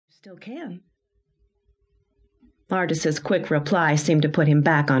still can." Ardis's quick reply seemed to put him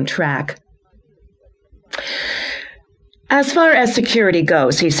back on track. "As far as security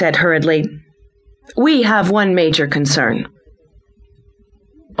goes," he said hurriedly, "we have one major concern."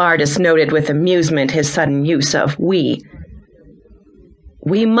 Ardis noted with amusement his sudden use of "we."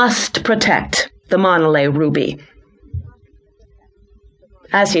 "We must protect the Monalet ruby."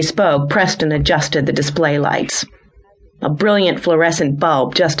 As he spoke, Preston adjusted the display lights. A brilliant fluorescent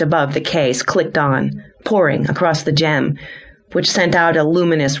bulb just above the case clicked on, pouring across the gem, which sent out a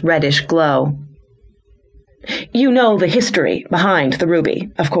luminous reddish glow. "You know the history behind the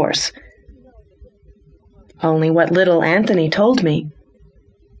ruby, of course." "Only what little Anthony told me."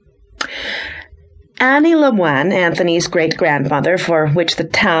 Annie Lemoine, Anthony's great-grandmother, for which the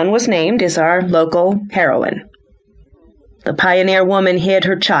town was named, is our local heroine. The pioneer woman hid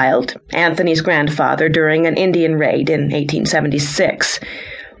her child, Anthony's grandfather, during an Indian raid in 1876.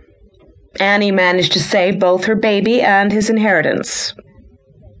 Annie managed to save both her baby and his inheritance.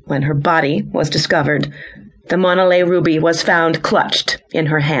 When her body was discovered, the Monalet ruby was found clutched in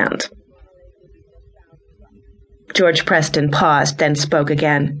her hand. George Preston paused, then spoke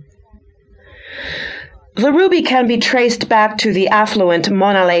again. "The ruby can be traced back to the affluent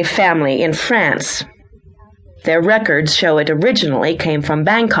Monalet family in France. Their records show it originally came from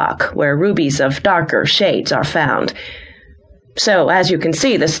Bangkok, where rubies of darker shades are found. So, as you can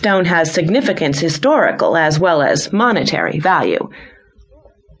see, the stone has significance historical as well as monetary value."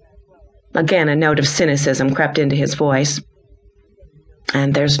 Again, a note of cynicism crept into his voice.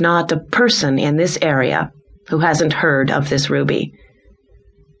 "And there's not a person in this area who hasn't heard of this ruby.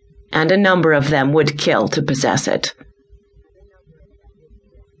 And a number of them would kill to possess it."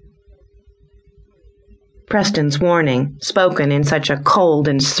 Preston's warning, spoken in such a cold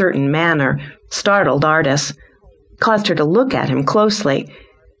and certain manner, startled Ardis, caused her to look at him closely.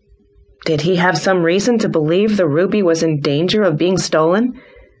 Did he have some reason to believe the ruby was in danger of being stolen?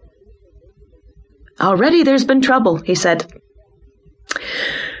 "Already there's been trouble," he said.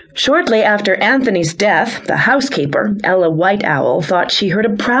 "Shortly after Anthony's death, the housekeeper, Ella White Owl, thought she heard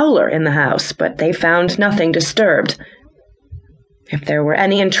a prowler in the house, but they found nothing disturbed. If there were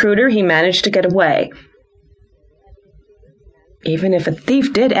any intruder, he managed to get away." "Even if a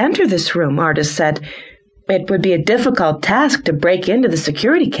thief did enter this room," Ardis said, "it would be a difficult task to break into the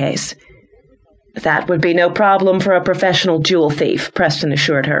security case." "That would be no problem for a professional jewel thief," Preston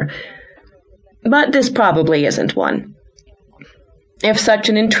assured her. "But this probably isn't one. If such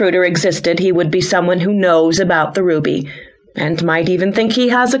an intruder existed, he would be someone who knows about the ruby, and might even think he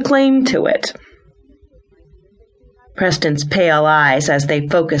has a claim to it." Preston's pale eyes, as they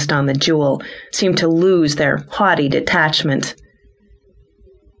focused on the jewel, seemed to lose their haughty detachment.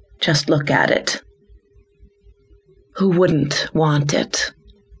 "Just look at it. Who wouldn't want it?"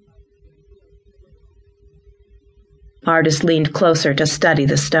 Ardis leaned closer to study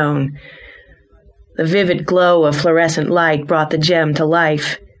the stone. The vivid glow of fluorescent light brought the gem to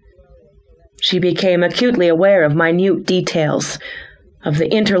life. She became acutely aware of minute details, of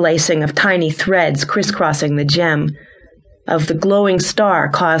the interlacing of tiny threads crisscrossing the gem, of the glowing star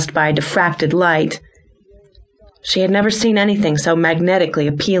caused by diffracted light. She had never seen anything so magnetically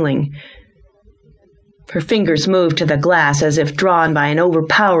appealing. Her fingers moved to the glass as if drawn by an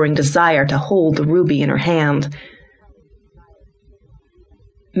overpowering desire to hold the ruby in her hand.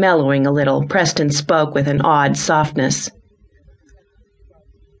 Mellowing a little, Preston spoke with an odd softness.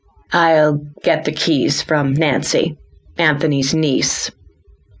 "I'll get the keys from Nancy, Anthony's niece,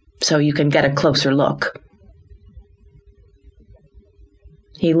 so you can get a closer look."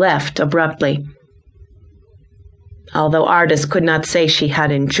 He left abruptly. Although Ardis could not say she had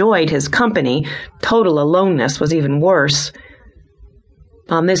enjoyed his company, total aloneness was even worse.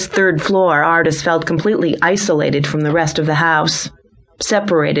 On this third floor, Ardis felt completely isolated from the rest of the house,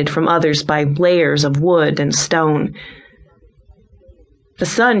 separated from others by layers of wood and stone. The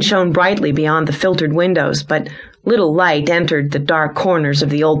sun shone brightly beyond the filtered windows, but little light entered the dark corners of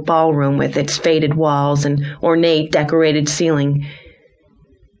the old ballroom with its faded walls and ornate decorated ceiling.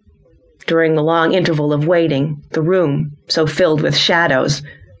 During the long interval of waiting, the room, so filled with shadows,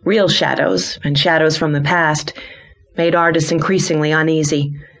 real shadows and shadows from the past, made Ardis increasingly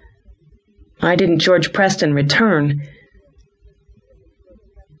uneasy. Why didn't George Preston return?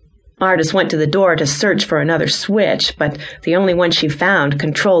 Ardis went to the door to search for another switch, but the only one she found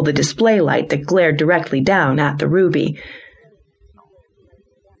controlled the display light that glared directly down at the ruby.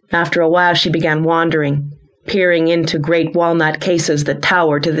 After a while she began wandering, peering into great walnut cases that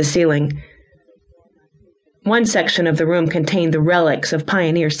towered to the ceiling. One section of the room contained the relics of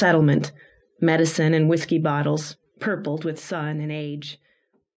pioneer settlement, medicine and whiskey bottles, purpled with sun and age.